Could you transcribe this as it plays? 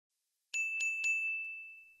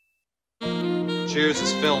Cheers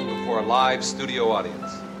is filmed before a live studio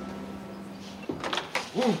audience.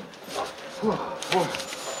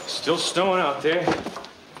 Still snowing out there.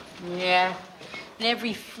 Yeah. And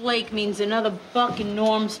every flake means another buck in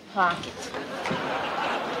Norm's pocket.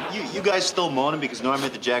 You guys still moaning because Norm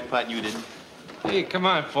hit the jackpot and you didn't? Hey, come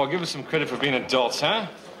on, Paul. Give us some credit for being adults, huh?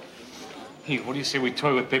 Hey, what do you say we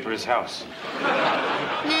toy with paper his house?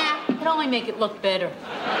 Nah, it'd only make it look better.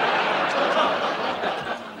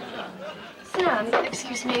 Sam,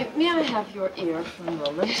 excuse me, may I have your ear for a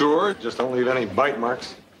moment? Sure, just don't leave any bite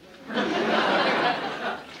marks.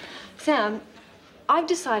 Sam, I've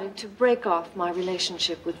decided to break off my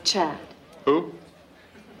relationship with Chad. Who?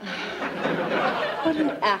 What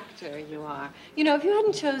an actor you are. You know, if you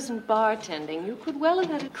hadn't chosen bartending, you could well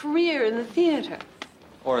have had a career in the theater.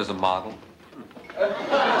 Or as a model.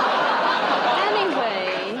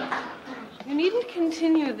 Anyway, you needn't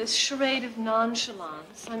continue this charade of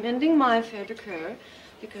nonchalance. I'm ending my affair de coeur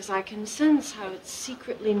because I can sense how it's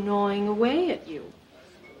secretly gnawing away at you.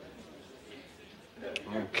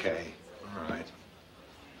 Okay, all right.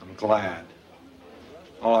 I'm glad.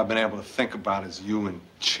 All I've been able to think about is you and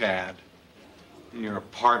Chad. In your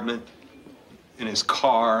apartment, in his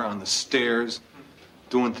car, on the stairs,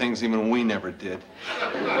 doing things even we never did.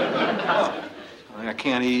 I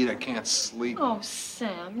can't eat, I can't sleep. Oh,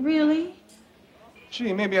 Sam, really?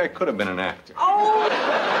 Gee, maybe I could have been an actor. Oh!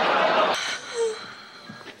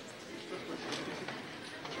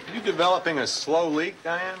 Are you developing a slow leak,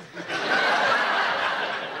 Diane?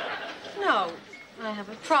 No, I have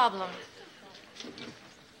a problem.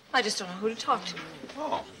 I just don't know who to talk to.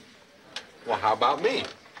 Oh. Well, how about me?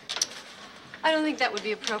 I don't think that would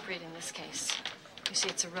be appropriate in this case. You see,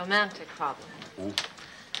 it's a romantic problem. Ooh.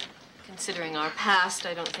 Considering our past,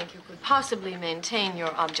 I don't think you could possibly maintain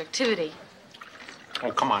your objectivity.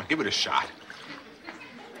 Oh, come on, give it a shot.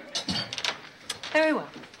 Very well.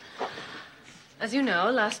 As you know,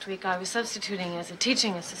 last week I was substituting as a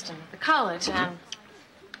teaching assistant at the college, and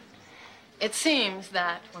it seems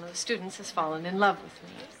that one of the students has fallen in love with me.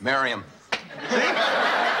 Marry him.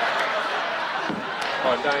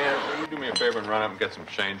 Oh, Diane, will you do me a favor and run up and get some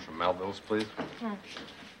change from Melville's, please? Hmm.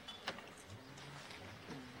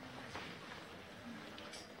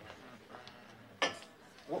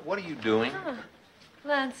 What are you doing? Huh.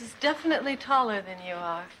 Lance is definitely taller than you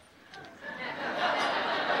are.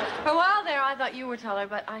 For a while there, I thought you were taller,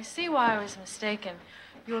 but I see why I was mistaken.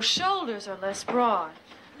 Your shoulders are less broad,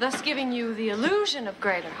 thus giving you the illusion of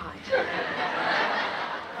greater height.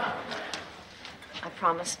 I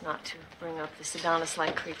promised not to bring up this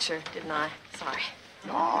Adonis-like creature, didn't I? Sorry.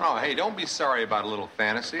 No, hey, don't be sorry about a little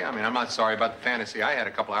fantasy. I mean, I'm not sorry about the fantasy I had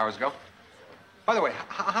a couple hours ago. By the way,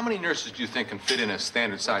 how many nurses do you think can fit in a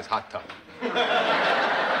standard-sized hot tub?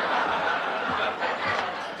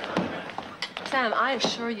 Sam, I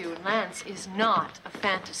assure you, Lance is not a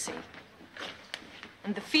fantasy.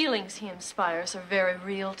 And the feelings he inspires are very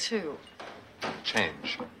real, too.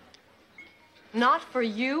 Change. Not for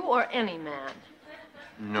you or any man.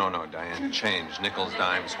 No, Diane, change. Nickels,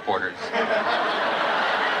 dimes, quarters.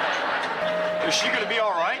 Is she gonna be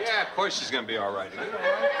all right? Yeah, of course she's gonna be all right.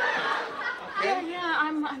 Yeah,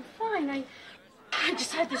 I'm fine. I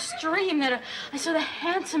just had this dream that I saw the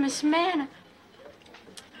handsomest man.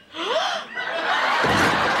 Would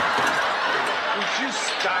you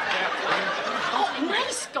stop that, please? Oh,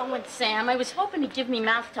 nice going, Sam. I was hoping he'd give me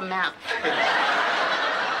mouth to mouth.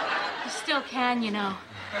 You still can, you know.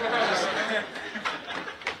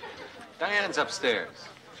 Diane's upstairs.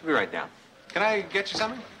 She'll be right down. Can I get you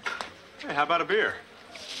something? Hey, how about a beer?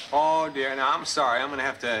 Oh, dear. Now, I'm sorry. I'm going to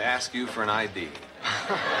have to ask you for an ID.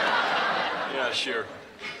 Yeah, sure.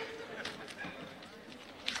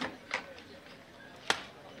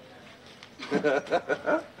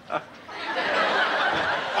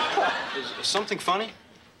 Is something funny?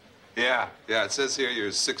 Yeah. It says here you're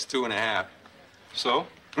 6'2½". So?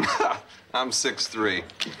 I'm 6'3".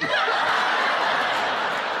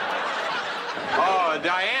 Oh,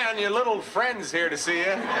 Diane, your little friend's here to see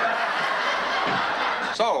you.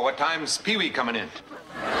 So, what time's Pee-wee coming in?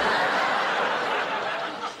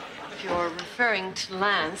 If you're referring to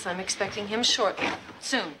Lance, I'm expecting him shortly.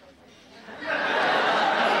 Soon.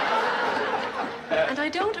 And I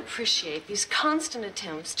don't appreciate these constant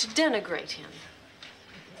attempts to denigrate him.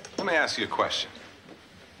 Let me ask you a question.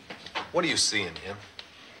 What do you see in him?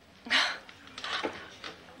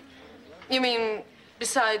 You mean,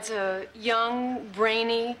 besides a young,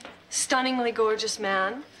 brainy, stunningly gorgeous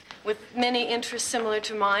man with many interests similar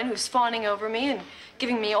to mine who's fawning over me and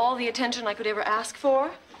giving me all the attention I could ever ask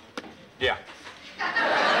for? Yeah.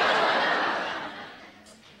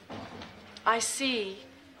 I see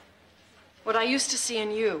what I used to see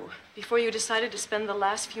in you before you decided to spend the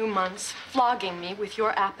last few months flogging me with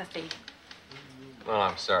your apathy. Well,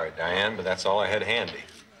 I'm sorry, Diane, but that's all I had handy.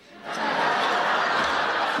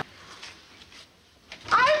 I'm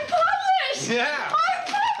published! Yeah!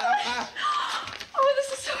 I'm published! Oh,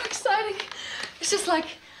 this is so exciting. It's just like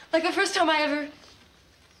the first time I ever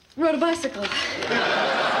rode a bicycle.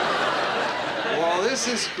 Well, this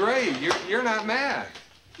is great. You're not mad.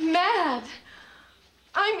 Mad.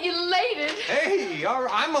 I'm elated. Hey,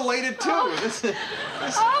 I'm elated too. Oh. This is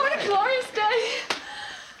What a great. glorious day.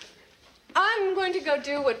 I'm going to go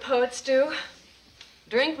do what poets do.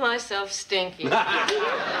 Drink myself stinky.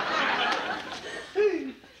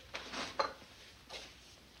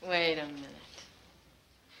 Wait a minute.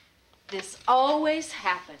 This always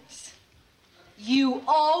happens. You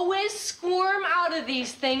always squirm out of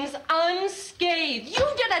these things unscathed. You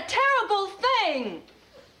did a terrible thing.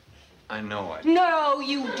 I know it. No,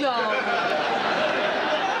 you don't.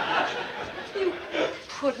 You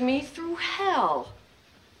put me through hell.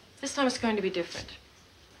 This time it's going to be different.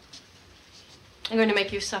 I'm going to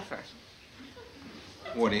make you suffer.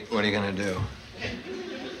 What are you gonna do?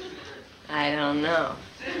 I don't know.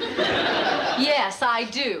 Yes, I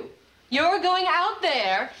do. You're going out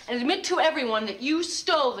there and admit to everyone that you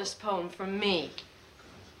stole this poem from me.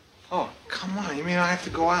 Oh, come on. You mean I have to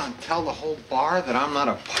go out and tell the whole bar that I'm not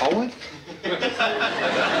a poet?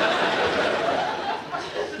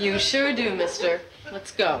 You sure do, mister.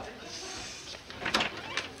 Let's go.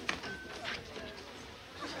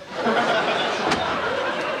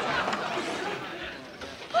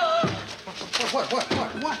 What?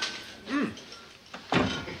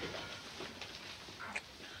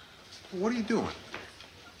 What are you doing?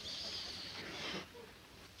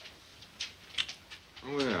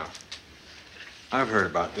 Oh, yeah. I've heard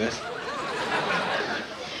about this.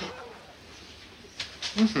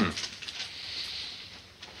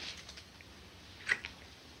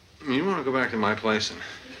 You want to go back to my place and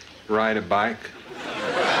ride a bike?